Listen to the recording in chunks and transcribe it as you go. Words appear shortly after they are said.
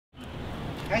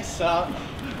Tessa!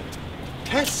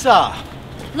 Tessa!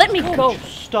 Let me go.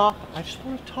 Stop. I just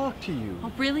want to talk to you.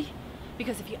 Oh, really?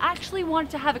 Because if you actually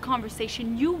wanted to have a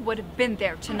conversation, you would have been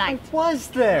there tonight. I was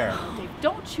there. Dave,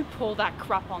 don't you pull that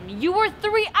crap on me. You were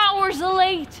 3 hours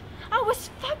late. I was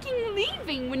fucking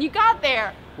leaving when you got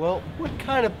there. Well, what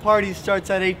kind of party starts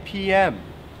at 8 p.m.?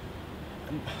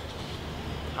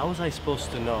 How was I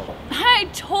supposed to know? I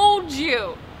told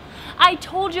you. I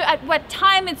told you at what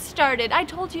time it started. I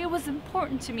told you it was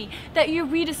important to me that you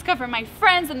rediscover my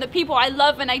friends and the people I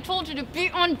love, and I told you to be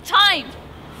on time.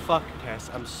 Fuck, Tess,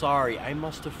 I'm sorry. I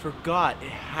must have forgot. It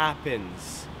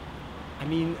happens. I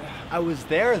mean, I was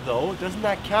there though. Doesn't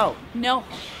that count? No,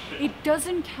 it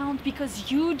doesn't count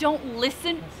because you don't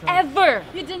listen ever.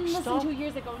 You didn't listen 2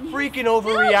 years ago. Freaking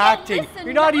overreacting. Listen,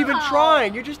 you're not even now.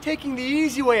 trying. You're just taking the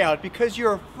easy way out because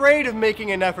you're afraid of making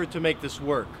an effort to make this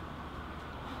work.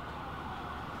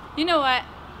 You know what?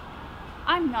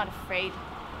 I'm not afraid.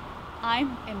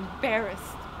 I'm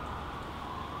embarrassed.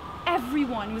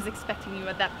 Everyone was expecting you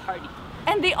at that party.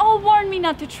 And they all warned me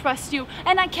not to trust you.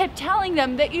 And I kept telling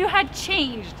them that you had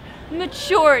changed,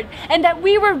 matured, and that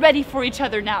we were ready for each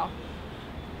other now.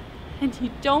 And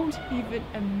you don't even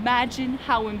imagine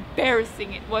how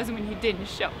embarrassing it was when you didn't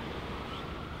show.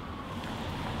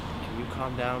 Can you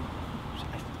calm down?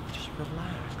 Just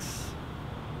relax.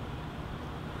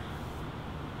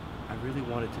 I really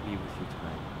wanted to be with you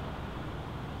tonight.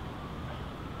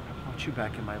 I want you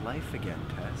back in my life again,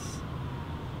 Tess.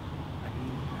 I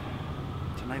mean,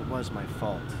 tonight was my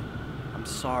fault. I'm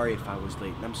sorry if I was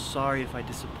late, and I'm sorry if I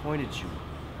disappointed you.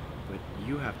 But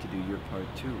you have to do your part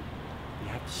too. You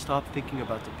have to stop thinking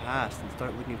about the past and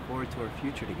start looking forward to our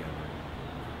future together.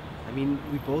 I mean,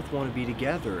 we both want to be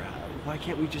together. Why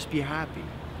can't we just be happy?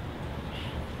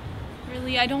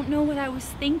 Really, I don't know what I was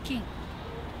thinking.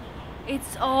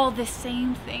 It's all the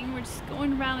same thing. We're just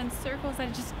going around in circles. I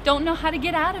just don't know how to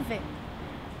get out of it.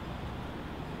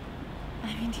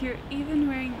 I mean, you're even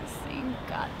wearing the same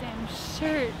goddamn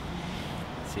shirt.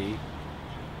 See?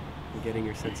 You're getting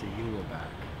your sense of humor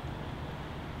back.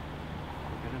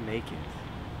 You're gonna make it.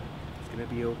 It's gonna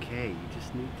be okay. You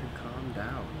just need to calm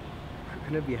down. You're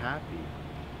gonna be happy.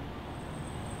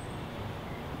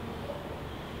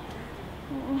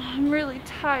 Oh, I'm really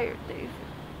tired, David.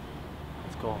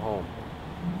 Let's go home.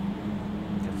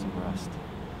 Get some rest.